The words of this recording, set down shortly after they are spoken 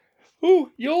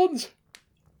Ooh, yawns.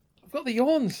 I've got the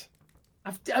yawns.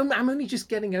 I'm only just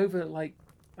getting over, like,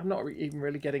 I'm not even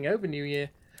really getting over New Year.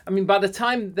 I mean, by the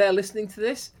time they're listening to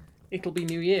this, it'll be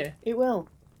New Year. It will.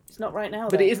 It's not right now,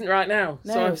 But though. it isn't right now,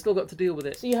 No. so I've still got to deal with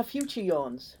it. So you have future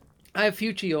yawns. I have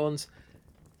future yawns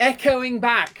echoing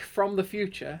back from the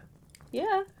future.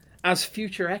 Yeah. As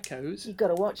future echoes. You've got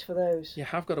to watch for those. You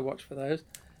have got to watch for those.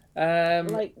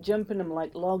 Like jumping them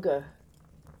like logger.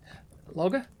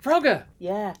 Logger? Frogger!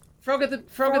 Yeah. Frogger the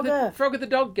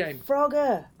dog game.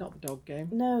 Frogger. Not the dog game.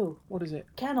 No. What is it?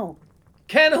 Kennel.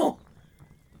 Kennel!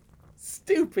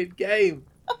 Stupid game.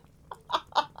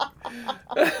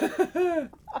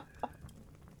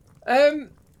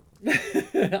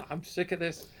 I'm sick of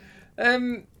this.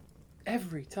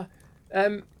 Every time.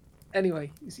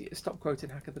 Anyway, stop quoting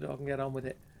Hack of the Dog and get on with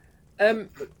it.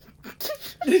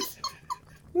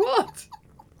 What?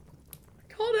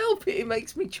 I can't help it. It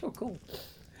makes me chuckle.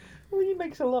 Well, he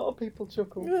makes a lot of people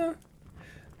chuckle. Yeah.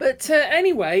 But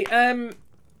anyway,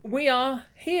 we are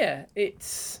here.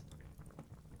 It's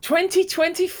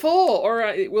 2024. Or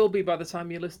it will be by the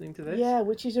time you're listening to this. Yeah,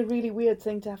 which is a really weird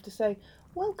thing to have to say.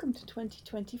 Welcome to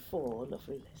 2024,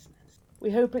 lovely listeners.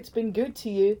 We hope it's been good to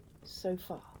you so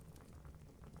far.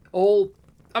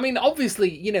 Obviously,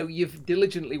 you've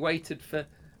diligently waited for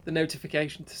the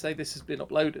notification to say this has been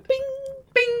uploaded. Bing!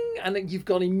 Bing! And then you've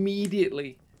gone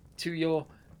immediately to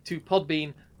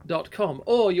podbean.com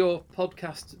or your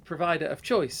podcast provider of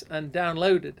choice and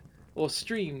downloaded or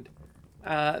streamed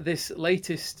this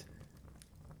latest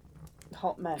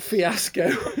hot mess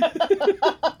fiasco.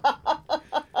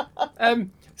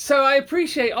 So I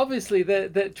appreciate, obviously,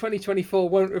 that 2024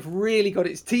 won't have really got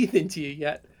its teeth into you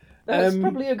yet. That's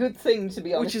probably a good thing, to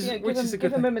be honest.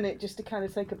 Give them a minute just to kind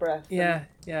of take a breath. Yeah.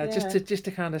 Just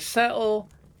to kind of settle.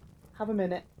 Have a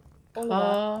minute.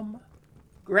 Calm.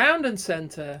 Ground and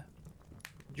centre.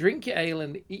 Drink your ale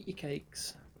and eat your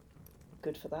cakes.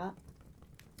 Good for that.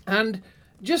 And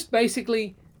just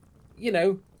basically,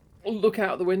 look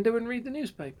out the window and read the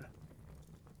newspaper.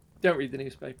 Don't read the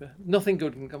newspaper. Nothing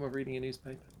good can come of reading a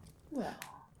newspaper. Well,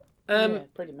 yeah,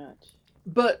 pretty much.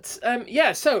 But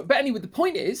anyway, the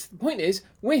point is,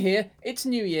 we're here. It's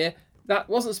New Year. That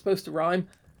wasn't supposed to rhyme.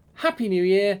 Happy New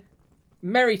Year.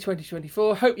 Merry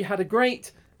 2024. Hope you had a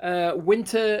great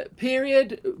winter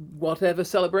period. Whatever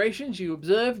celebrations you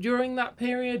observed during that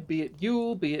period, be it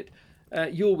Yule, be it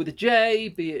Yule with a J,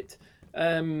 be it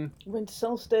winter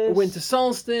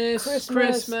solstice,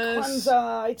 Christmas,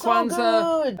 Kwanzaa, it's all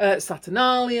good.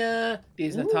 Saturnalia,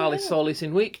 Dies Natalis Solis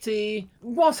Invicti,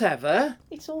 whatever.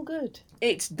 It's all good.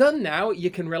 It's done now. You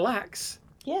can relax.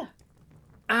 Yeah.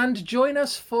 And join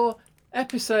us for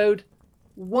episode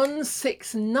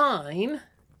 169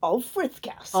 of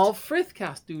Frithcast. Oh,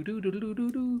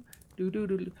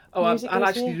 I'll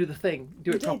actually do the thing.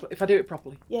 Do it properly. If I do it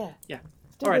properly. Yeah. Yeah.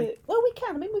 Alright. Well, we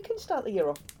can. I mean, we can start the year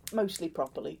off mostly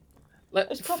properly.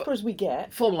 As proper as we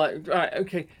get. Formulate. Right,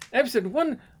 okay. Episode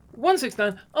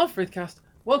 169 of Frithcast.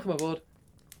 Welcome aboard.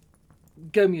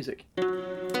 Go music.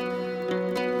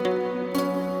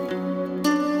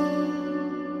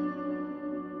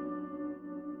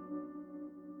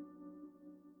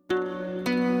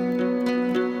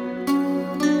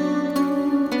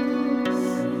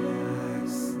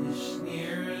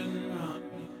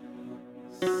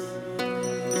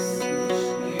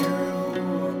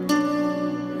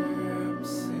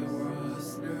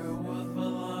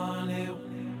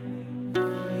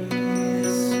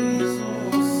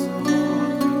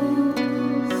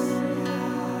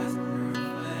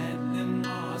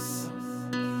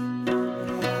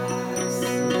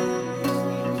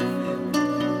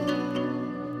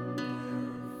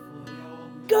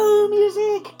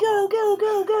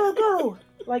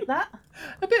 Like that?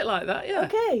 A bit like that, yeah.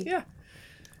 Okay. Yeah.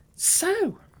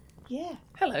 So. Yeah.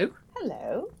 Hello.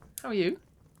 Hello. How are you?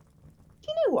 Do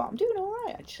you know what? I'm doing all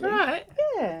right, actually. All right.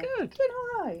 Yeah. Good. Doing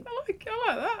all right. I like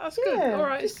that. That's good. All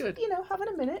right, it's good. Having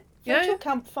a minute. Yeah.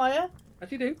 Campfire. As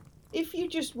you do. If you're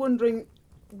just wondering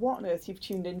what on earth you've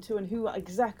tuned into and who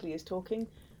exactly is talking,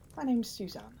 my name's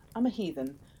Suzanne. I'm a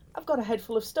heathen. I've got a head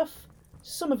full of stuff.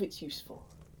 Some of it's useful.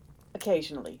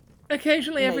 Occasionally.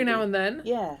 Occasionally, every now and then.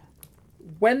 Yeah.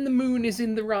 When the moon is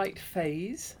in the right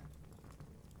phase.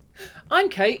 I'm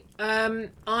Kate.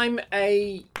 I'm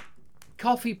a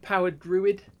coffee-powered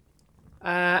druid.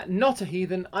 Not a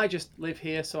heathen. I just live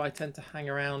here, so I tend to hang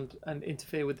around and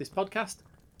interfere with this podcast.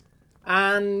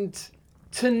 And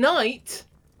tonight,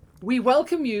 we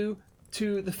welcome you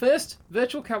to the first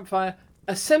virtual campfire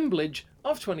assemblage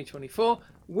of 2024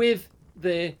 with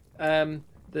the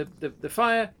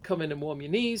fire. Come in and warm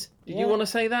your knees. Did you want to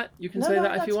say that? You can say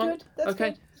that if you want. Good. That's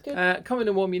okay. Good. Come in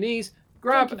and warm your knees.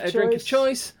 grab a drink of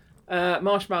choice.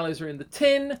 Marshmallows are in the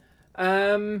tin.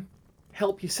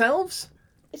 Help yourselves.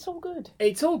 It's all good.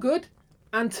 It's all good.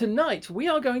 And tonight we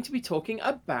are going to be talking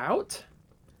about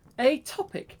a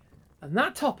topic. And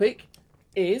that topic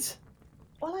is...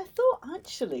 Well, I thought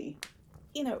actually,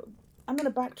 I'm going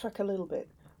to backtrack a little bit.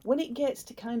 When it gets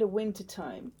to kind of winter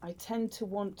time, I tend to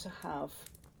want to have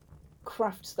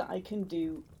crafts that I can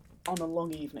do on a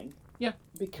long evening. Yeah.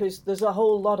 Because there's a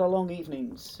whole lot of long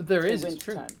evenings. There is, winter it's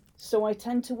true. time. So I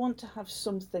tend to want to have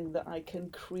something that I can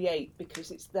create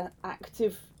because it's that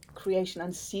active creation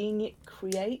and seeing it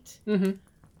create.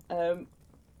 Mm-hmm.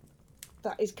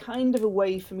 That is kind of a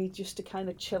way for me just to kind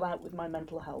of chill out with my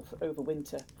mental health over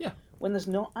winter. Yeah. When there's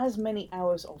not as many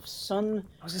hours of sun.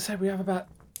 I was going to say, we're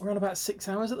on about 6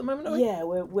 hours at the moment, aren't we? Yeah,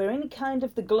 we're in kind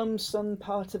of the glum sun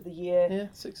part of the year. Yeah,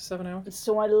 6 to 7 hours.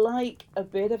 So I like a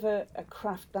bit of a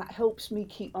craft that helps me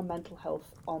keep my mental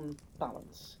health on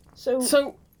balance.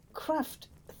 So craft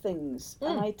things,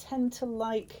 and I tend to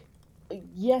like,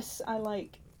 yes, I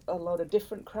like a lot of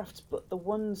different crafts, but the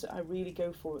ones I really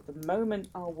go for at the moment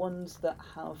are ones that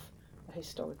have a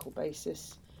historical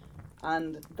basis,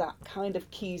 and that kind of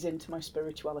keys into my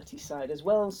spirituality side as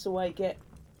well, so I get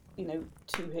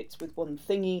 2 hits with one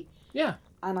thingy. Yeah.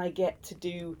 And I get to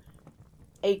do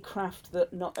a craft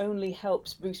that not only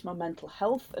helps boost my mental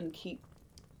health and keep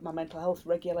my mental health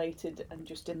regulated and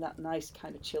just in that nice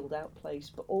kind of chilled out place,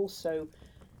 but also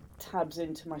tabs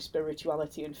into my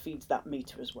spirituality and feeds that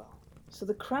meter as well. So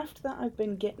the craft that I've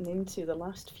been getting into the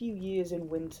last few years in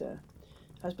winter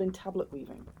has been tablet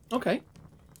weaving. Okay.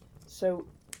 So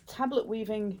tablet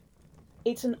weaving,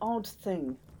 it's an odd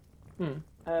thing.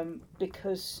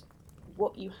 Because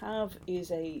what you have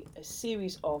is a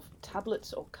series of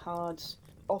tablets or cards,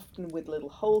 often with little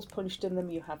holes punched in them.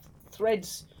 You have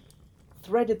threads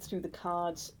threaded through the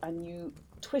cards, and you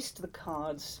twist the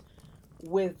cards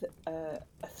with a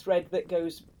thread that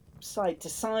goes side to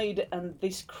side, and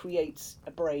this creates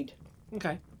a braid.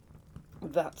 Okay.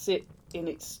 That's it in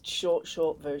its short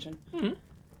version. Mm-hmm.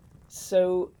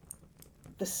 So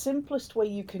the simplest way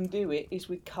you can do it is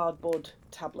with cardboard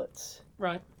tablets.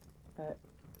 Right.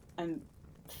 And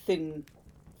thin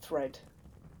thread.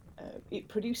 It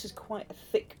produces quite a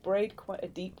thick braid, quite a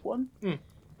deep one.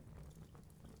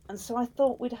 And so I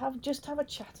thought we'd have a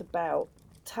chat about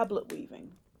tablet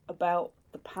weaving, about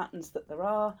the patterns that there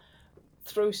are,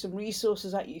 throw some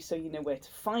resources at you so you know where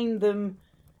to find them.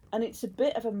 And it's a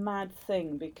bit of a mad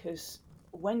thing because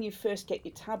when you first get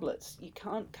your tablets, you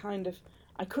can't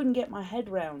I couldn't get my head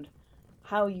round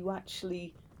how you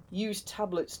actually use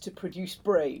tablets to produce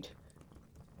braid.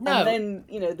 No. And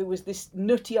then, there was this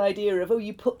nutty idea of,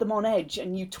 you put them on edge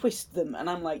and you twist them. And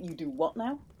I'm like, you do what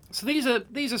now? So these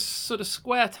are sort of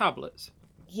square tablets?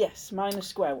 Yes, mine are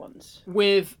square ones.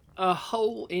 With a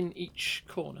hole in each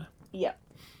corner? Yeah.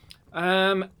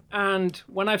 And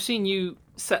when I've seen you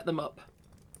set them up,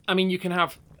 I mean, you can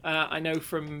have, I know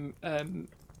from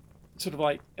sort of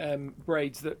like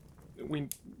braids that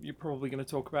you're probably going to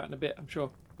talk about in a bit, I'm sure.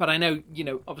 But I know,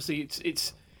 obviously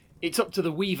it's up to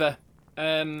the weaver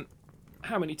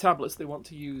how many tablets they want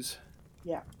to use.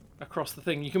 Yeah. Across the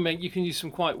thing. You can use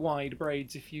some quite wide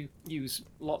braids if you use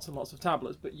lots and lots of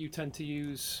tablets, but you tend to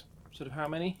use sort of how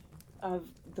many?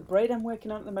 The braid I'm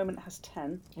working on at the moment has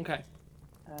 10. Okay.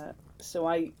 So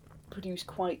I produce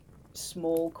quite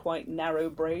small, quite narrow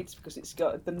braids because it's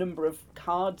got the number of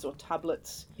cards or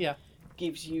tablets. Yeah.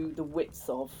 Gives you the width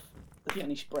of the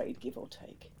finished braid, give or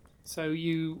take. So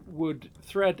you would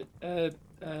thread a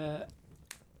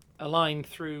line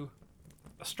through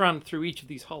a strand through each of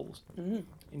these holes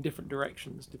in different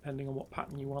directions depending on what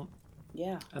pattern you want.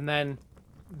 Yeah. And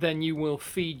then you will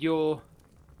feed your,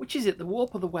 which is it, the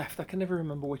warp or the weft? I can never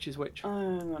remember which is which.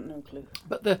 I've got no clue.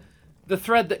 But the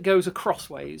thread that goes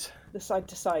acrossways. The side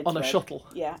to side on thread. A shuttle.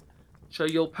 Yeah. So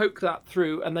you'll poke that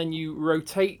through and then you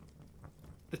rotate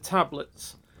the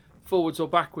tablets forwards or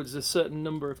backwards a certain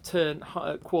number of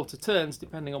quarter turns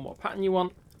depending on what pattern you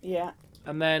want. Yeah.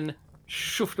 And then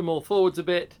shuft them all forwards a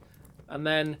bit, and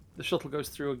then the shuttle goes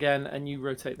through again and you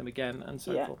rotate them again and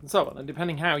so forth and so on. And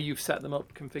depending how you've set them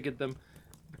up, configured them,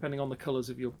 depending on the colours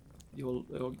of your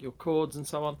cords and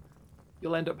so on,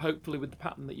 you'll end up hopefully with the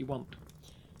pattern that you want.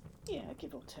 Yeah,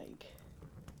 give or take.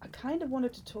 I kind of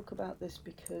wanted to talk about this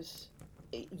because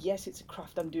yes, it's a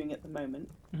craft I'm doing at the moment,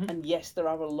 and yes, there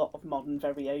are a lot of modern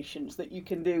variations that you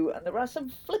can do, and there are some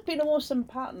flipping awesome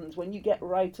patterns when you get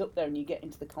right up there and you get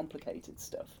into the complicated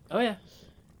stuff. Oh yeah.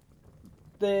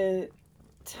 The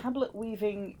tablet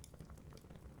weaving,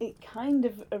 it kind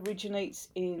of originates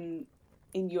in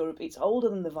Europe. It's older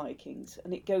than the Vikings,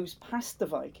 and it goes past the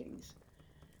Vikings.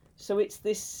 So it's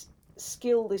this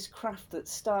skill, this craft that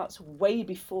starts way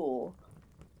before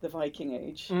the Viking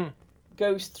Age,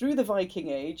 goes through the Viking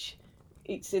Age.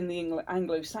 It's in the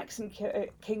Anglo-Saxon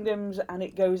kingdoms, and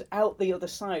it goes out the other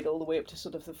side all the way up to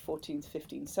sort of the 14th,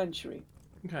 15th century.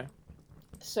 Okay.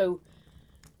 So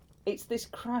it's this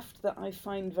craft that I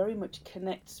find very much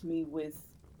connects me with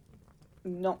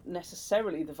not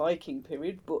necessarily the Viking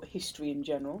period, but history in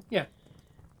general. Yeah.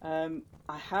 The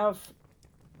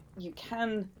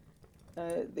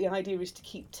idea is to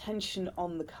keep tension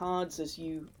on the cards as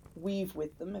you weave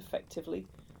with them effectively.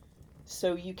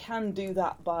 So you can do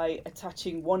that by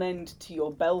attaching one end to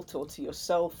your belt or to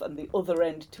yourself and the other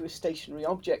end to a stationary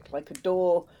object like a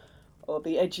door or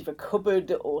the edge of a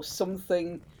cupboard or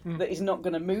something that is not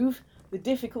going to move. The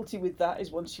difficulty with that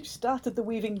is once you've started the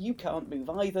weaving, you can't move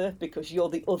either because you're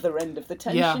the other end of the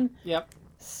tension. Yeah. Yep.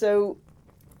 So,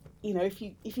 you know, if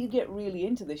you get really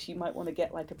into this, you might want to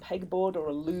get like a pegboard or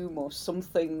a loom or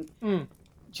something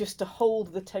just to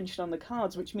hold the tension on the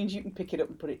cards, which means you can pick it up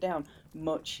and put it down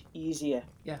much easier.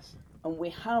 Yes. And we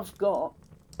have got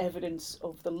evidence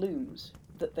of the looms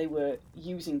that they were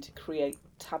using to create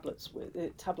tablet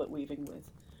weaving with,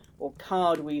 or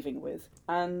card weaving with.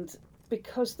 And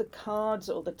because the cards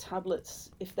or the tablets,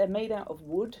 if they're made out of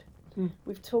wood,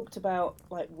 we've talked about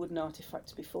like wooden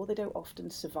artifacts before, they don't often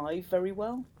survive very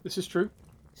well. This is true.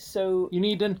 So you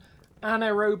need an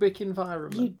anaerobic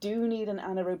environment. You do need an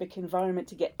anaerobic environment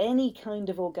to get any kind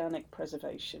of organic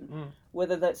preservation.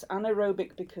 Whether that's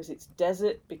anaerobic because it's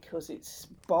desert, because it's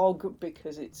bog,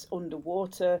 because it's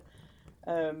underwater,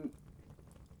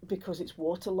 because it's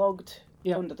waterlogged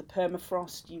under the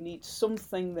permafrost. You need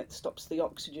something that stops the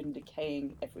oxygen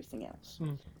decaying everything else.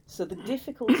 So the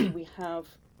difficulty we have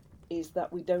is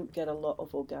that we don't get a lot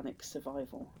of organic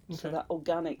survival. Okay. So that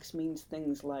organics means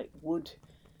things like wood,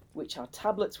 which our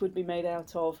tablets would be made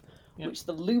out of, which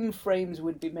the loom frames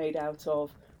would be made out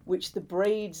of, which the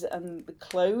braids and the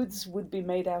clothes would be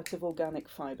made out of organic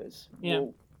fibres,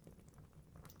 wool,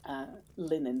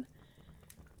 linen.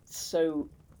 So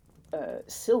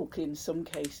silk in some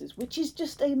cases, which is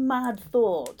just a mad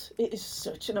thought. It is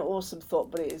such an awesome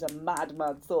thought, but it is a mad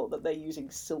thought that they're using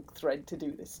silk thread to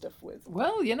do this stuff with.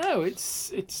 Well, you know,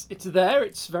 it's there.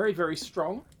 It's very, very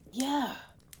strong. Yeah.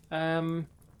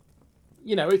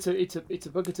 You know, it's a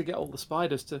bugger to get all the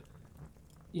spiders to,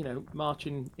 you know, march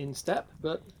in step.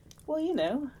 But well, you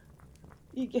know,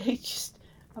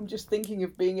 I'm just thinking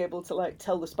of being able to like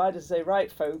tell the spiders, say,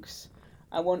 right, folks,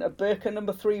 I want a Burqa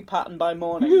number 3 pattern by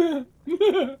morning.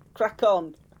 Crack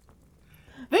on.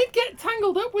 They'd get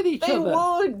tangled up with each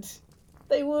other.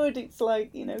 They would. It's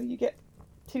like, you know, you get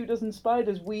 24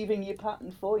 spiders weaving your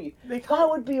pattern for you. That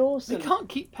would be awesome. They can't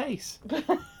keep pace.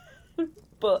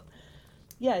 But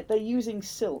yeah, they're using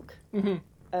silk.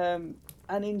 And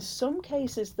in some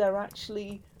cases, they're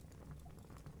actually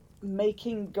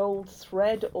making gold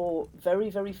thread or very,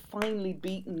 very finely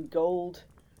beaten gold.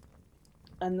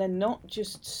 And they're not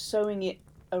just sewing it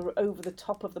over the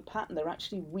top of the pattern, they're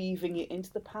actually weaving it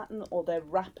into the pattern, or they're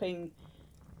wrapping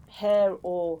hair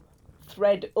or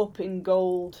thread up in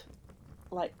gold,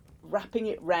 like wrapping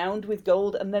it round with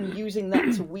gold and then using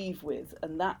that to weave with.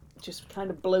 And that just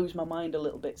kind of blows my mind a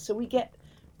little bit. So we get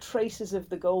traces of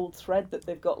the gold thread that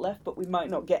they've got left, but we might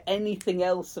not get anything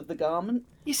else of the garment.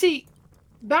 You see,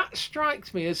 that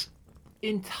strikes me as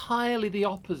entirely the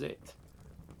opposite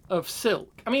of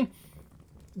silk. I mean,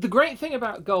 the great thing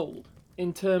about gold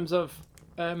in terms of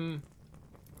the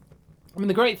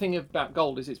great thing about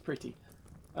gold is it's pretty.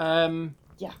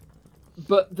 Yeah.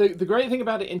 But the great thing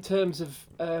about it in terms of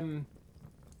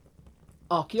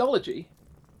archaeology,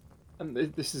 and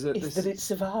this is that it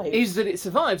survives. Is that it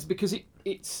survives because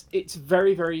it's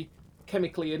very, very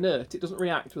chemically inert. It doesn't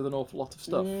react with an awful lot of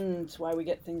stuff. That's why we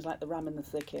get things like the ram in the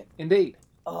thicket. Indeed.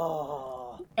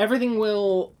 Oh. Everything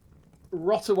will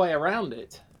rot away around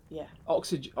it. Yeah.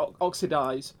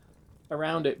 Oxidize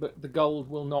around it, but the gold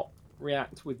will not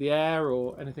react with the air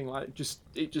or anything like it.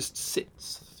 It just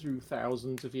sits through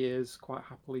thousands of years quite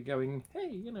happily going, hey,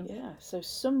 you know. Yeah, so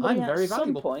somebody at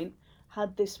some point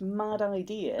had this mad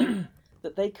idea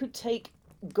that they could take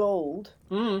gold,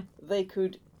 they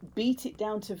could beat it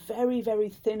down to very, very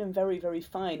thin and very, very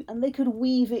fine, and they could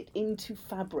weave it into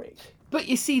fabric. But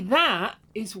you see, that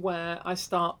is where I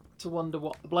start to wonder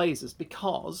what the blazers,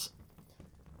 because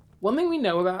one thing we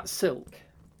know about silk,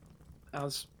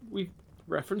 as we've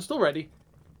referenced already,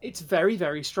 it's very,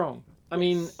 very strong. I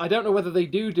mean, I don't know whether they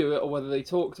do it or whether they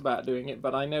talked about doing it,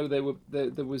 but I know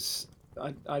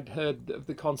I'd heard of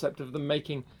the concept of them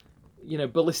making, you know,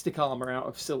 ballistic armor out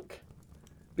of silk,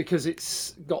 because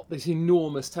it's got this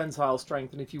enormous tensile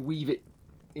strength, and if you weave it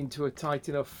into a tight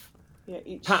enough Yeah,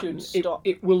 it pattern, should stop.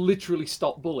 it will literally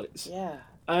stop bullets. Yeah.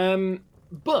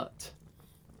 But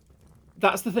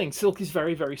that's the thing. Silk is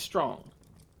very, very strong.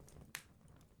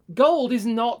 Gold is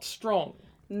not strong.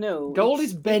 No. Gold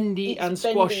is bendy and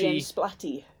squashy. Bendy and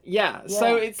splatty. Yeah,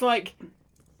 so it's like,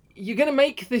 you're going to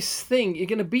make this thing, you're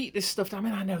going to beat this stuff down. I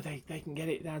mean, I know they can get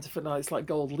it down to, it's like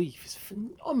gold leaf. It's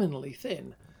phenomenally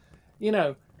thin, you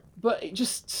know. But it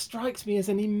just strikes me as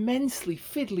an immensely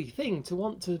fiddly thing to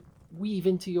want to weave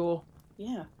into your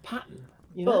pattern.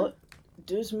 You know? But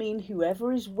does mean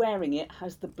whoever is wearing it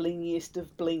has the blingiest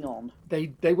of bling on.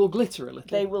 They will glitter a little.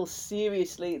 They will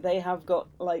seriously. They have got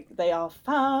they are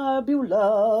fabulous.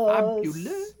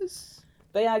 Fabulous.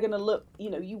 They are going to look.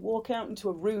 You walk out into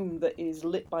a room that is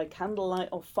lit by candlelight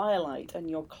or firelight, and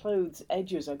your clothes'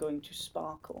 edges are going to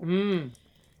sparkle. Mm.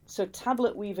 So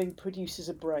tablet weaving produces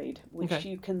a braid, which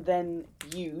you can then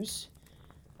use.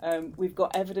 We've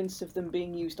got evidence of them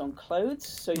being used on clothes,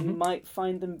 so you might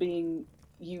find them being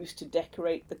used to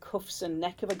decorate the cuffs and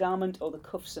neck of a garment or the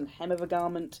cuffs and hem of a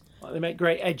garment. Like they make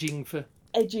great edging for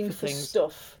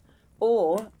stuff.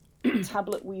 Or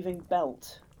tablet weaving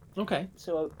belt. Okay.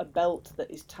 So a belt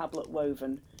that is tablet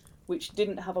woven, which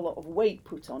didn't have a lot of weight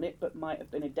put on it, but might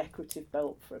have been a decorative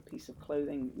belt for a piece of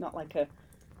clothing. Not like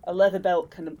a leather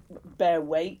belt can bear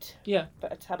weight. Yeah.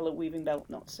 But a tablet weaving belt,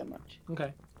 not so much.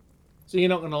 Okay. So you're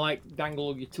not going to dangle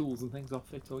all your tools and things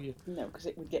off it, or you? No, because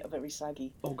it would get very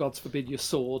saggy. Or God forbid your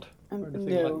sword or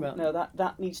anything like that. No,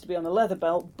 that needs to be on a leather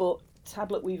belt. But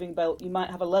tablet weaving belt, you might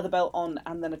have a leather belt on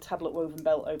and then a tablet woven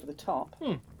belt over the top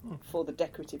for the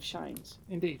decorative shines.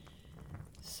 Indeed.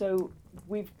 So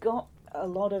we've got a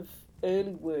lot of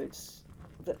early words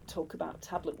that talk about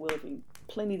tablet weaving.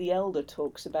 Pliny the Elder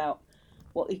talks about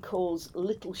what he calls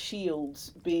little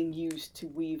shields being used to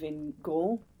weave in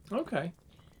Gaul. Okay.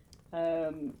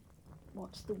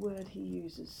 What's the word he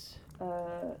uses?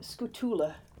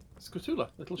 Scutula. Scutula,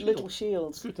 little shield. Little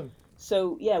shields. Scutum.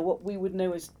 So, what we would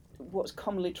know as what's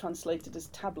commonly translated as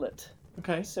tablet.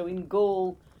 Okay. So in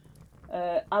Gaul,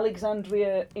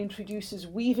 Alexandria introduces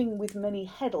weaving with many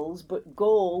heddles, but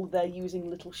Gaul, they're using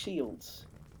little shields.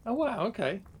 Oh, wow,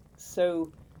 okay.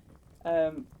 So,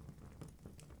 of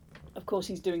course,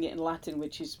 he's doing it in Latin,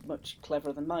 which is much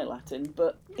cleverer than my Latin,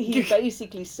 but he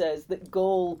basically says that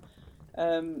Gaul,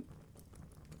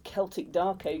 Celtic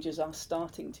Dark Ages are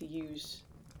starting to use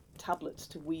tablets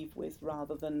to weave with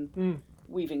rather than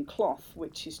weaving cloth,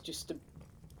 which is just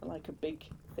like a big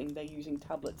thing. They're using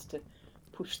tablets to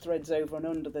push threads over and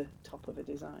under the top of a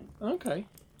design. Okay.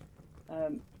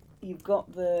 You've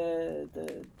got the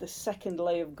second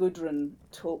lay of Gudrun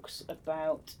talks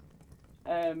about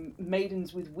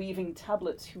maidens with weaving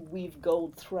tablets who weave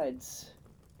gold threads.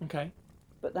 Okay.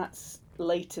 But that's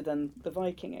later than the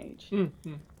Viking Age.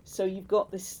 Mm-hmm. So you've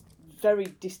got this very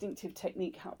distinctive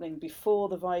technique happening before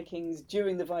the Vikings,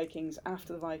 during the Vikings,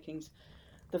 after the Vikings.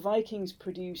 The Vikings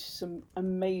produce some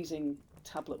amazing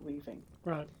tablet weaving.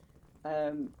 Right.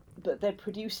 But they're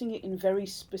producing it in very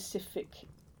specific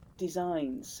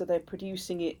designs. So they're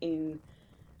producing it in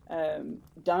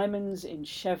diamonds, in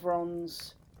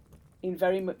chevrons, in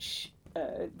very much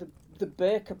the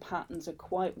Birka patterns are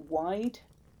quite wide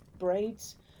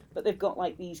braids, but they've got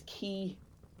these key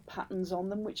patterns on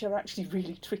them, which are actually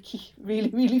really tricky, really,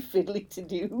 really fiddly to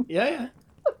do. Yeah.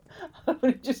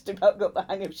 I've just about got the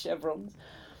hang of chevrons.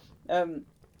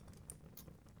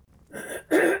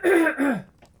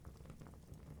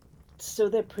 So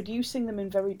they're producing them in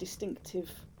very distinctive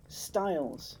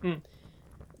styles.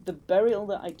 The burial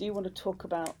that I do want to talk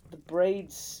about, the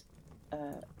braids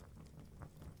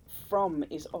from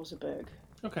is Oseberg.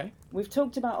 Okay. We've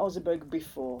talked about Oseberg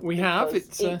before. We have.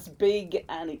 It's big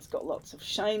and it's got lots of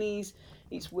shinies.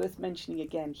 It's worth mentioning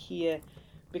again here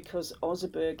because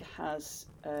Oseberg has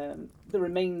the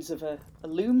remains of a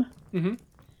loom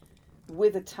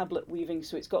with a tablet weaving.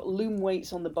 So it's got loom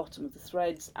weights on the bottom of the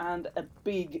threads and a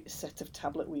big set of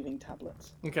tablet weaving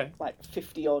tablets. Okay.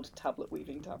 50 odd tablet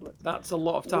weaving tablets. That's a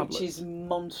lot of tablets. Which is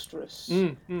monstrous.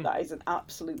 That is an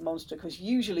absolute monster because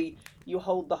usually you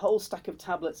hold the whole stack of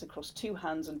tablets across two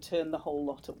hands and turn the whole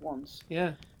lot at once.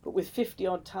 Yeah. But with 50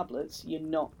 odd tablets, you're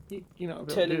not turning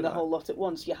turning the whole lot at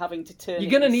once. You're having to turn.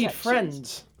 You're going to need sections.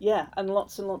 friends. Yeah, and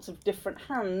lots of different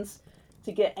hands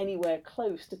to get anywhere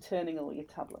close to turning all your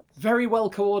tablets. Very well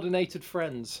coordinated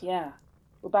friends. Yeah.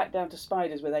 We're back down to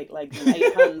spiders with 8 legs and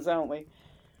 8 hands, aren't we?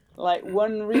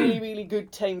 One really, really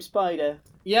good tame spider.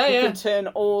 Yeah, you can turn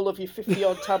all of your 50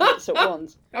 odd tablets at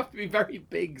once. You have to be very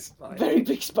big spider. Very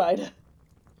big spider.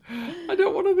 I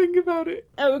don't want to think about it.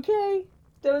 Okay.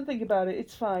 Don't think about it.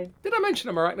 It's fine. Did I mention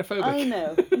I'm arachnophobic? I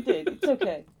know. You did. It's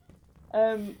okay.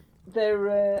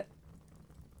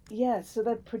 Yeah, so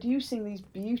they're producing these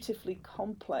beautifully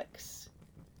complex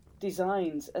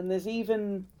designs, and there's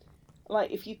even, like,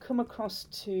 if you come across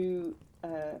to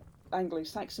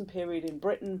Anglo-Saxon period in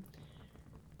Britain,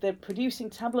 they're producing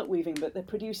tablet weaving, but they're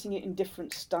producing it in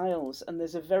different styles, and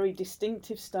there's a very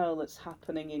distinctive style that's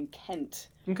happening in Kent,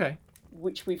 Okay.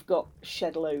 which we've got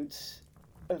shed loads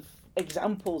of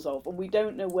examples of, and we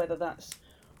don't know whether that's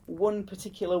one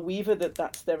particular weaver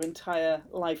that's their entire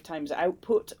lifetime's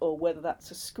output, or whether that's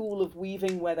a school of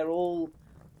weaving where they're all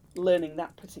learning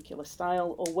that particular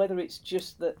style, or whether it's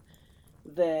just that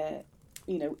they're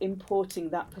importing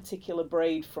that particular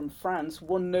braid from France.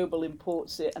 One noble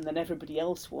imports it, and then everybody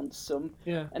else wants some,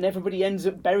 Yeah. and everybody ends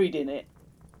up buried in it,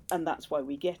 and that's why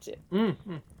we get it.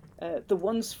 The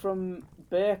ones from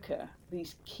Berka,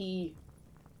 these key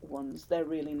ones, they're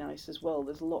really nice as well.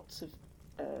 There's lots of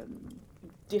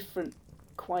different,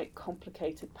 quite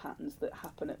complicated patterns that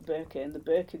happen at Berka. In the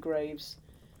Berka graves,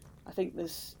 I think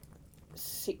there's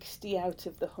 60 out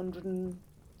of the 100 and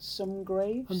some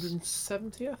graves.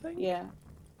 170, I think? Yeah.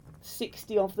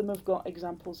 60 of them have got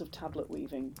examples of tablet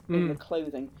weaving in the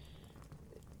clothing.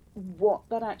 What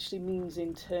that actually means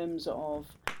in terms of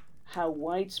how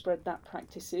widespread that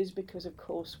practice is, because of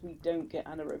course we don't get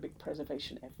anaerobic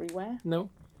preservation everywhere. No.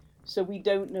 So we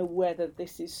don't know whether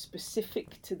this is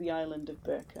specific to the island of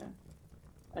Berka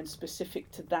and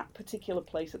specific to that particular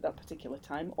place at that particular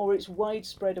time, or it's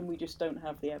widespread and we just don't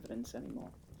have the evidence anymore.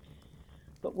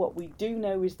 But what we do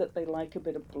know is that they like a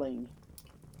bit of bling.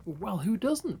 Well, who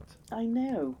doesn't? I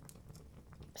know.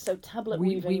 So tablet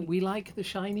weaving... We like the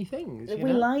shiny things,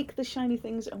 We like the shiny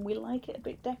things, and we like it a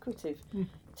bit decorative.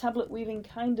 Tablet weaving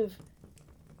kind of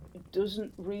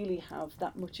doesn't really have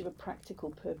that much of a practical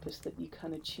purpose that you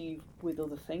can achieve with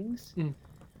other things.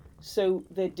 So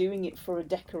they're doing it for a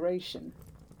decoration.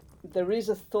 There is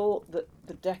a thought that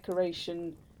the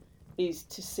decoration is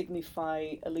to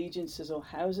signify allegiances or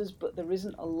houses, but there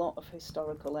isn't a lot of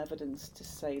historical evidence to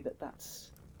say that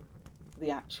that's the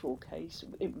actual case.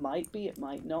 It might be, it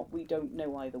might not. We don't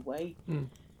know either way.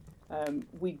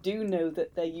 We do know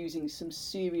that they're using some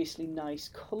seriously nice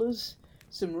colours,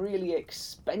 some really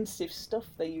expensive stuff.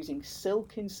 They're using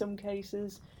silk in some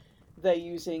cases. They're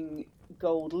using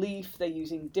gold leaf. They're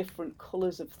using different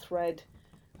colours of thread.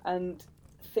 And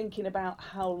thinking about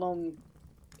how long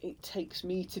it takes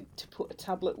me to put a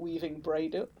tablet weaving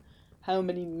braid up, how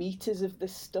many meters of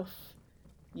this stuff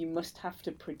you must have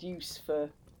to produce for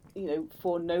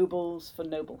nobles, for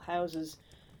noble houses.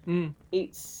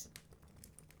 It's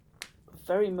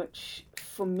very much,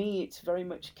 for me, it's very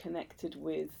much connected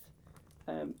with,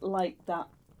 like that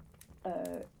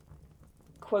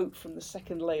quote from the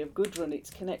second lay of Gudrun, it's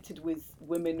connected with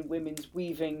women's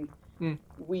weaving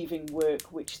work,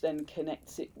 which then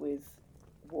connects it with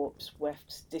warps,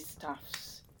 wefts,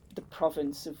 distaffs. The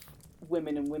province of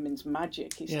women and women's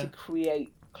magic is to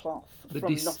create cloth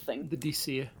from nothing. The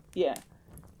Deseer. Yeah,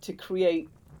 to create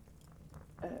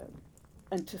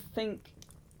and to think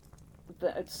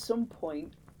that at some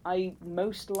point I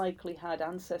most likely had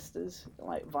ancestors,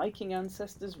 like Viking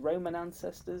ancestors, Roman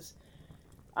ancestors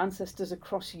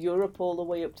across Europe all the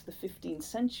way up to the 15th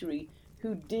century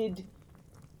who did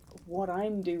what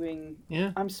I'm doing.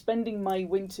 Yeah. I'm spending my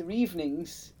winter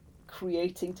evenings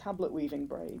creating tablet weaving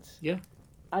braids. Yeah.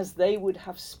 As they would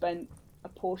have spent a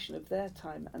portion of their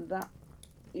time, and that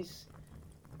is,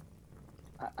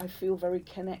 I feel very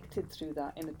connected through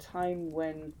that in a time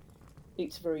when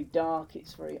it's very dark,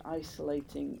 it's very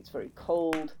isolating, it's very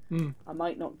cold. I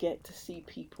might not get to see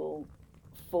people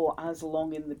for as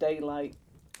long in the daylight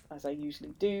as I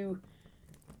usually do,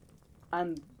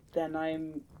 and then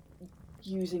I'm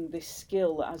using this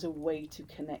skill as a way to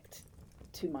connect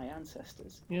to my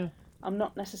ancestors. Yeah. I'm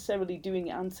not necessarily doing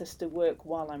ancestor work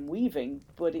while I'm weaving,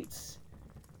 but it's...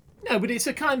 No, but it's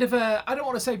a kind of a, I don't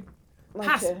want to say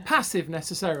like passive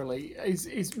necessarily,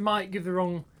 is might give the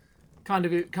wrong kind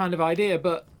of idea,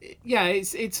 but yeah,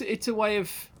 it's a way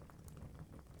of,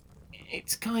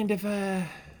 it's kind of a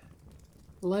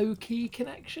low-key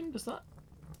connection, does that?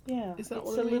 Yeah, is that it's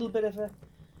what a I mean? little bit of a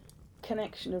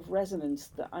connection of resonance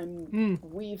that I'm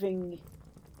weaving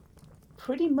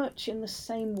pretty much in the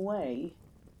same way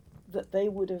that they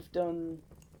would have done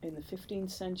in the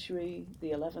 15th century,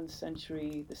 the 11th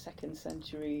century, the 2nd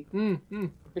century,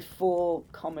 before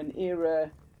Common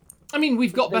Era. I mean,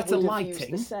 we've got they better would have lighting.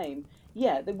 used the same.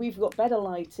 Yeah, we've got better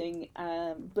lighting,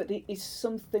 but it is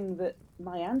something that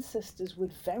my ancestors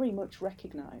would very much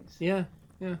recognise. Yeah,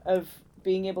 yeah. Of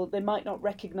being able, they might not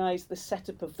recognise the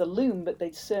setup of the loom, but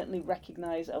they'd certainly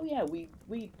recognise, oh yeah, we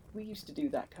used to do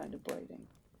that kind of braiding.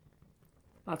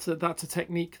 That's a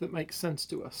technique that makes sense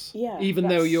to us. Yeah. Even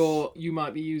though you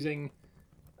might be using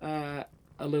a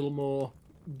little more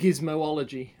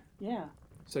gizmoology, Yeah.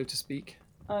 so to speak.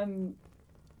 I'm,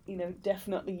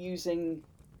 definitely using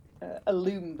a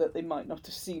loom that they might not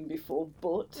have seen before,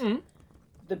 but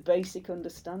the basic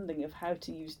understanding of how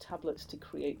to use tablets to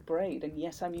create braid. And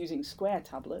yes, I'm using square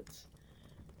tablets.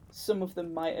 Some of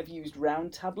them might have used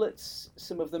round tablets.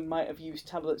 Some of them might have used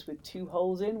tablets with 2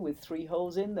 holes in, with 3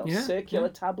 holes in, or circular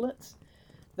tablets.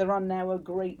 There are now a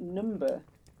great number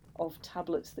of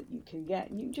tablets that you can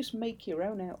get. You can just make your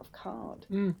own out of card.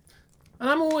 And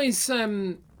I'm always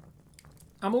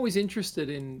interested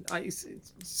in. It's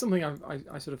something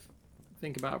I sort of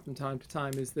think about from time to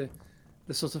time is the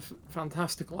sort of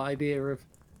fantastical idea of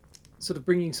sort of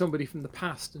bringing somebody from the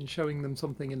past and showing them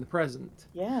something in the present.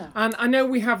 Yeah. And I know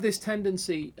we have this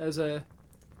tendency as a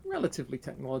relatively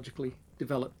technologically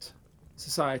developed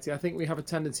society. I think we have a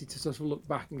tendency to sort of look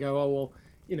back and go, oh,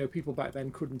 well, people back then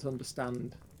couldn't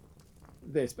understand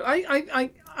this. But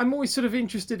I'm always sort of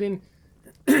interested in,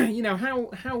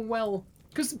 how well,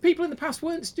 because the people in the past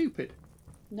weren't stupid.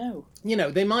 No.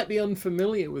 They might be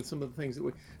unfamiliar with some of the things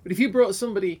but if you brought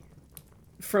somebody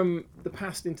from the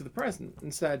past into the present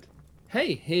and said,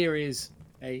 hey, here is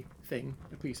a thing,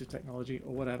 a piece of technology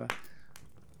or whatever,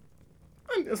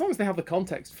 and as long as they have the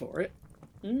context for it,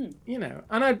 and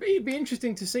it'd be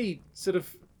interesting to see sort of,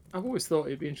 I've always thought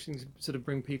it'd be interesting to sort of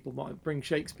bring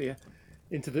Shakespeare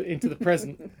into the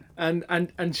present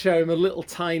and show him a little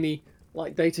tiny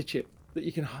like data chip that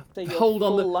you can hold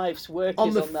on life's work on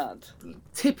is the on that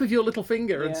tip of your little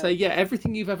finger and say,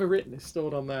 everything you've ever written is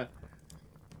stored on there.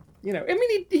 I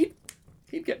mean,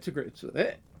 he'd get to grips with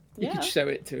it. You could show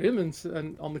it to him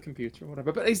and on the computer or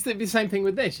whatever. But it's the same thing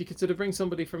with this. You could sort of bring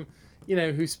somebody from,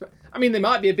 I mean, they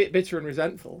might be a bit bitter and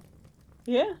resentful.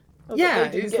 Yeah.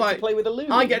 It's like, to play with a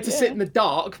loom. I get to sit in the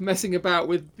dark messing about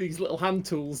with these little hand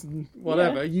tools and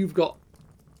whatever. Yeah. You've got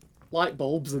light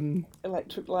bulbs and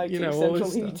electric lighting, central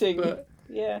heating. But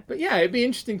yeah, it'd be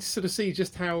interesting to sort of see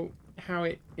just how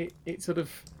it sort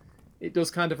of it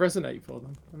does kind of resonate for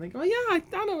them. And they go, I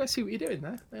know, I see what you're doing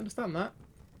there. I understand that.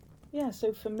 Yeah,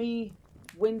 so for me,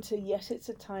 winter, yes, it's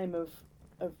a time of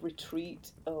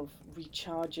retreat, of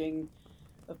recharging,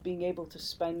 of being able to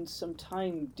spend some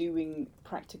time doing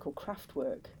practical craft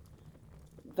work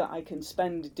that I can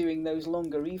spend doing those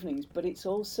longer evenings. But it's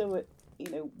also,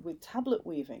 with tablet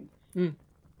weaving,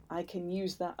 I can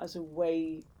use that as a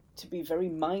way to be very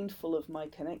mindful of my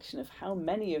connection, of how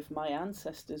many of my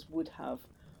ancestors would have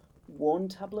worn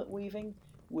tablet weaving,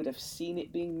 would have seen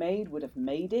it being made, would have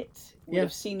made it, would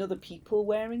have seen other people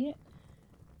wearing it.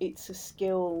 It's a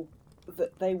skill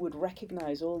that they would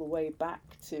recognise all the way back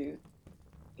to,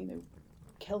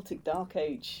 Celtic Dark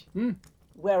Age,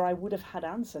 where I would have had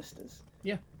ancestors.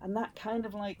 Yeah. And that kind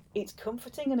of it's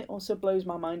comforting, and it also blows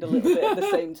my mind a little bit at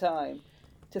the same time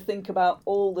to think about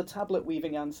all the tablet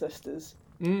weaving ancestors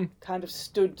kind of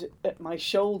stood at my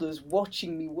shoulders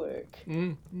watching me work.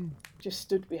 Just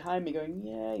stood behind me going,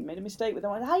 yeah, you made a mistake with that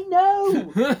one. I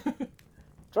know!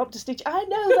 Dropped a stitch. I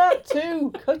know that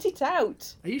too. Cut it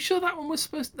out. Are you sure that one was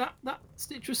that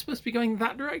stitch was supposed to be going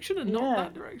that direction and not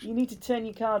that direction? You need to turn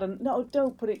your card and no,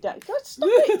 don't put it down. God, stop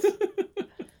it!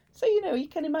 So, you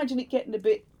can imagine it getting a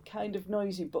bit kind of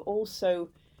noisy, but also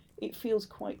it feels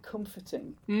quite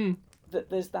comforting that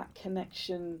there's that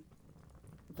connection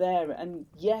there. And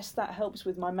yes, that helps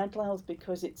with my mental health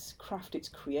because it's craft, it's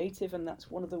creative, and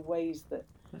that's one of the ways that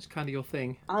that's kind of your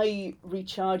thing. I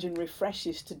recharge and refresh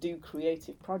is to do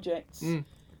creative projects,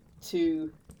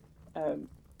 to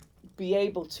be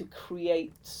able to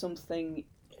create something.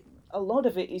 A lot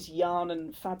of it is yarn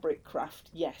and fabric craft,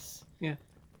 yes. Yeah.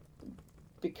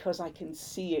 Because I can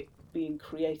see it being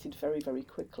created very, very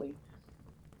quickly.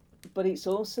 But it's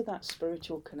also that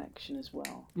spiritual connection as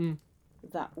well.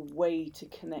 That way to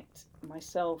connect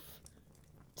myself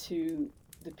to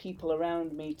the people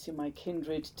around me, to my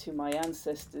kindred, to my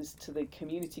ancestors, to the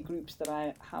community groups that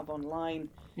I have online.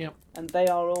 Yep. And they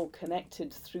are all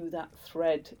connected through that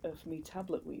thread of me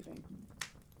tablet weaving.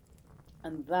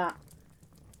 And that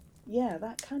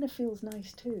kind of feels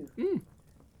nice too.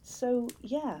 So,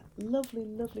 lovely,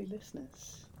 lovely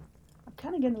listeners. I'm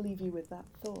kind of going to leave you with that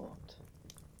thought.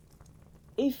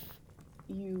 If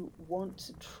you want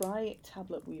to try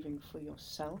tablet weaving for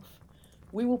yourself,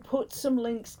 we will put some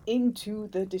links into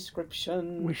the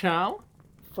description. We shall.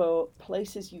 For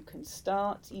places you can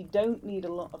start. You don't need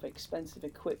a lot of expensive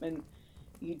equipment.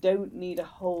 You don't need a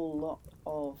lot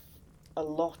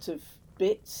of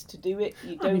bits to do it.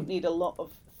 You don't need a lot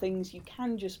of things. You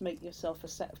can just make yourself a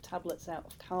set of tablets out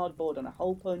of cardboard and a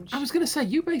hole punch. I was going to say,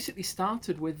 you basically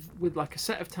started with like a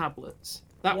set of tablets.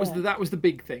 That was the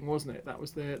big thing, wasn't it? That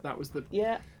was the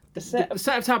A set the of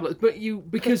set of tablets, but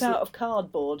because cut out of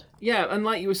cardboard. yeah, and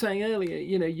like you were saying earlier,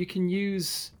 you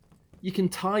can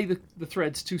tie the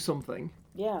threads to something.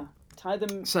 Yeah, tie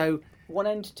them So one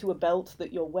end to a belt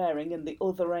that you're wearing and the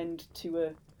other end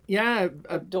to yeah,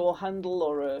 a door handle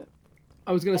or a.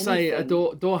 I was going to say a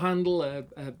anything. door handle, a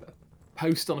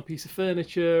post on a piece of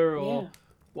furniture, or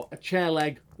Yeah. a chair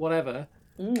leg, whatever.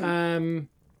 Mm.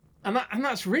 And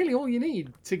that's really all you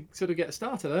need to sort of get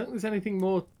started. I don't think there's anything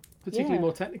more particularly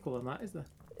more technical than that, is there?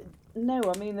 No,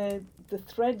 I mean the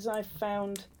threads I've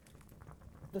found.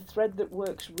 The thread that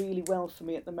works really well for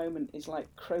me at the moment is like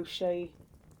crochet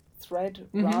thread,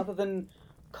 rather than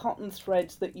cotton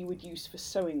threads that you would use for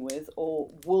sewing with, or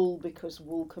wool, because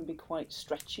wool can be quite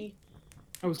stretchy.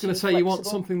 I was going to say you want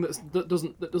something that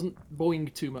doesn't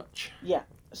boing too much. Yeah,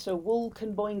 so wool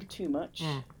can boing too much,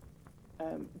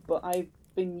 but I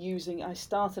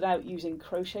started out using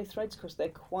crochet threads because they're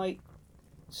quite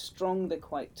strong, they're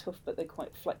quite tough, but they're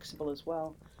quite flexible as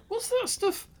well. What's that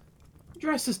stuff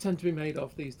dresses tend to be made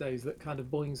of these days that kind of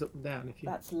boings up and down?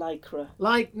 That's lycra.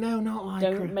 No, not lycra.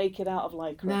 Don't make it out of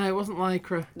lycra. No, it wasn't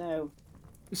lycra. No.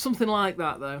 It was something like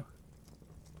that though.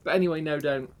 But anyway, no,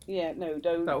 don't. Yeah, no,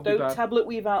 don't bad. tablet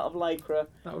weave out of lycra.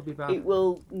 That would be bad. It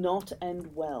will not end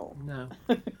well. No.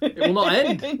 It will not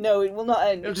end. No, it will not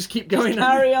end. It'll just keep going. Just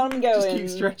carry on going. Just keep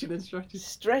stretching and stretching.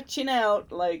 Stretching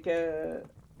out like a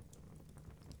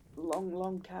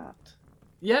long cat.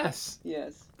 Yes.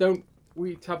 Yes. Don't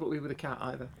we tablet weave with a cat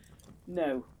either.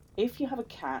 No. If you have a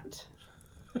cat,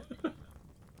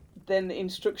 then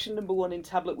instruction number 1 in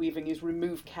tablet weaving is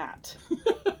remove cat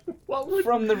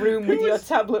from the room with your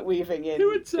tablet weaving in. Who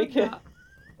would say that?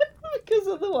 Because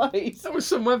otherwise... That was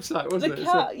some website, wasn't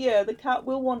it? The cat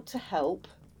will want to help.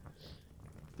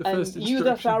 The first and you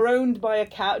that are owned by a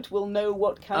cat will know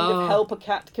what kind of help a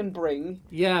cat can bring.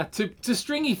 Yeah, to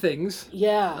stringy things.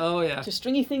 Yeah. Oh, yeah. To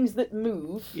stringy things that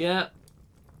move. Yeah.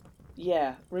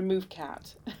 Yeah, remove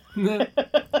cat.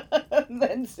 And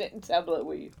then sit and tablet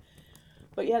weave.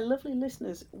 But yeah, lovely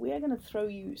listeners, we are going to throw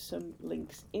you some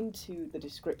links into the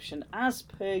description as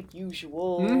per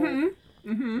usual.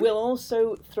 We'll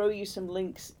also throw you some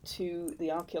links to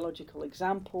the archaeological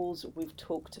examples we've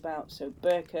talked about. So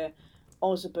Birka,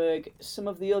 Oseberg, some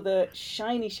of the other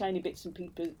shiny bits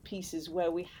and pieces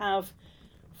where we have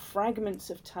fragments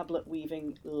of tablet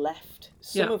weaving left.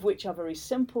 Some of which are very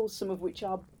simple, some of which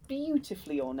are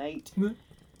beautifully ornate.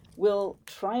 We'll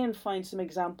try and find some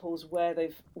examples where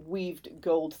they've weaved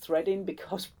gold thread in,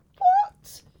 because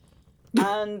what?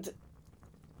 And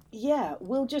yeah,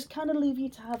 we'll just kind of leave you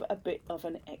to have a bit of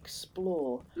an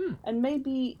explore. And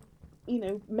maybe,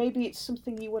 maybe it's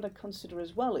something you want to consider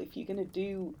as well. If you're going to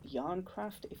do yarn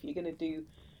craft, if you're going to do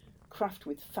craft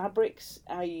with fabrics,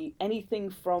 i.e. anything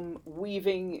from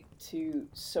weaving to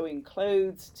sewing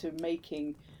clothes to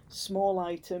making small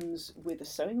items with a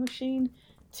sewing machine,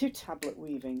 to tablet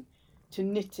weaving, to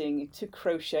knitting, to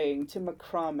crocheting, to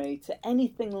macrame, to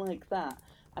anything like that,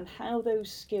 and how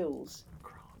those skills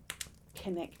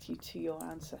connect you to your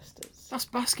ancestors. That's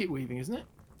basket weaving, isn't it?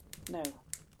 No.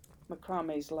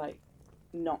 Macrame is like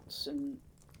knots and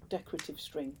decorative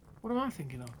string. What am I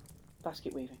thinking of?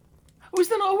 Basket weaving. Oh, is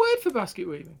there not a word for basket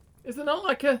weaving? Is there not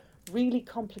like a... Really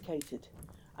complicated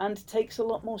and takes a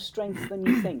lot more strength than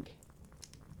you think.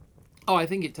 Oh, I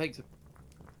think it takes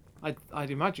I'd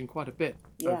imagine quite a bit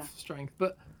of strength,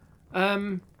 but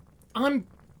I'm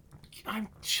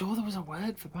sure there was a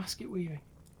word for basket weaving.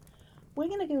 We're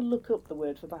going to go look up the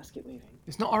word for basket weaving.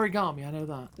 It's not origami, I know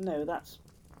that. No, that's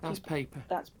paper.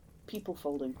 That's people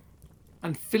folding.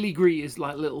 And filigree is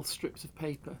like little strips of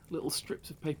paper that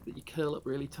you curl up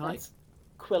really tight. That's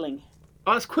quilling.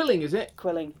 Oh, that's quilling, is it?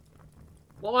 Quilling.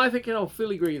 What am I thinking of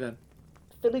filigree then?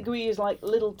 Filigree is like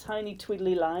little tiny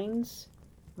twiddly lines.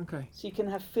 Okay. So you can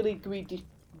have filigree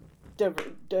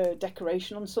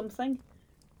decoration on something.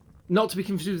 Not to be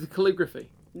confused with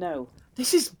calligraphy. No.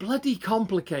 This is bloody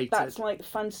complicated. That's like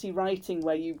fancy writing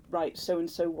where you write so and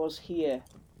so was here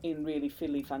in really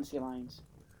fancy lines.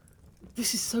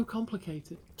 This is so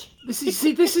complicated. This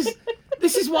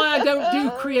is why I don't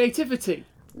do creativity.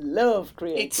 Love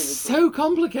creativity. It's so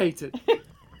complicated.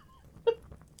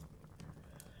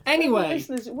 Anyway,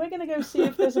 listeners, we're going to go see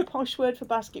if there's a posh word for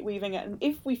basket weaving, and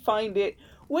if we find it,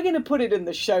 we're going to put it in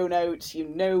the show notes. You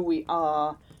know we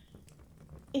are.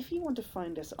 If you want to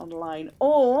find us online,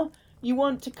 or you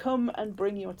want to come and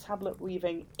bring your tablet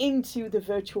weaving into the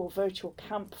virtual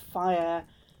campfire,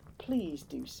 please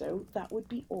do so. That would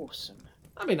be awesome.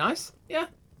 That'd be nice. Yeah,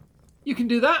 you can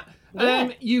do that.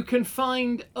 Yeah. You can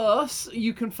find us.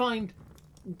 You can find.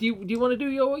 Do you want to do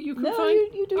your? You can no,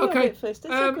 find. you do your bit first.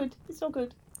 It's all good. It's all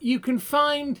good. You can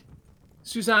find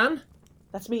Suzanne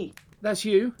That's me. That's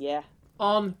you. Yeah,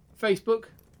 On Facebook,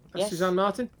 that's Yes. Suzanne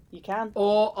Martin. you can.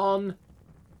 Or on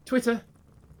Twitter,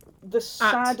 The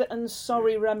sad and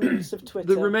sorry remnants of Twitter.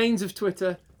 the remains of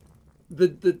Twitter,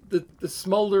 the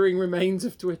smouldering remains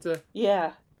of Twitter,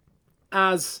 Yeah,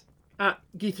 as at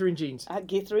Geether and Jeans. at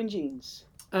Gither and Jeans.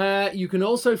 You can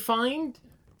also find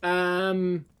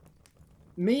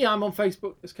me. I'm on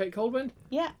Facebook as Kate Coldwind.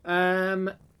 Yeah,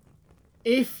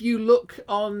 If you look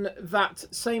on that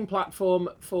same platform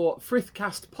for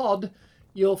Frithcast Pod,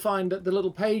 you'll find that the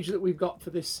little page that we've got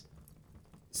for this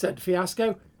said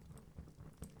fiasco.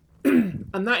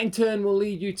 And that in turn will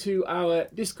lead you to our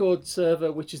Discord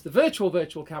server, which is the virtual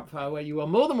campfire, where you are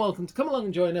more than welcome to come along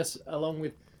and join us, along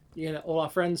with all our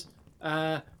friends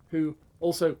who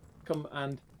also come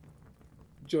and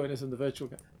join us in the virtual.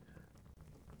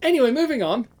 Anyway, moving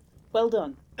on. well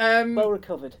done. Well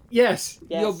recovered. Yes,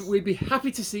 Yes. we'd be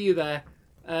happy to see you there.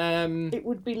 It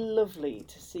would be lovely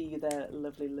to see you there,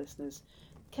 lovely listeners.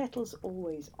 Kettle's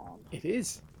always on. It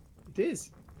is.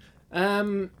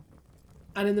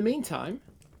 And in the meantime,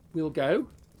 we'll go.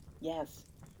 Yes.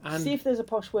 And See if there's a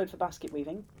posh word for basket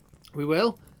weaving. we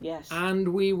will. Yes. And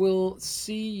we will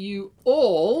see you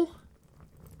all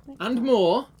Next and time.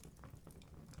 more,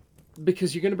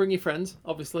 because you're going to bring your friends,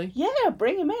 obviously. Yeah,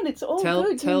 bring them in. It's all Tell-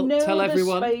 good. tell- you know tell there's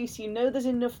everyone. space. You know there's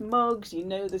enough mugs. You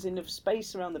know there's enough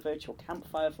space around the virtual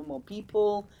campfire for more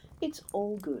people. It's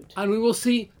all good. And we will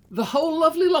see the whole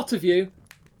lovely lot of you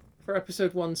for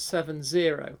episode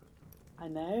 170. I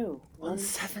know.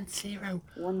 170.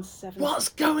 170. What's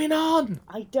going on?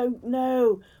 I don't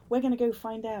know. We're going to go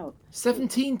find out.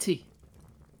 17.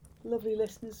 Lovely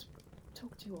listeners,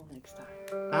 talk to you all next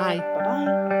time. Bye.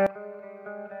 Bye-bye.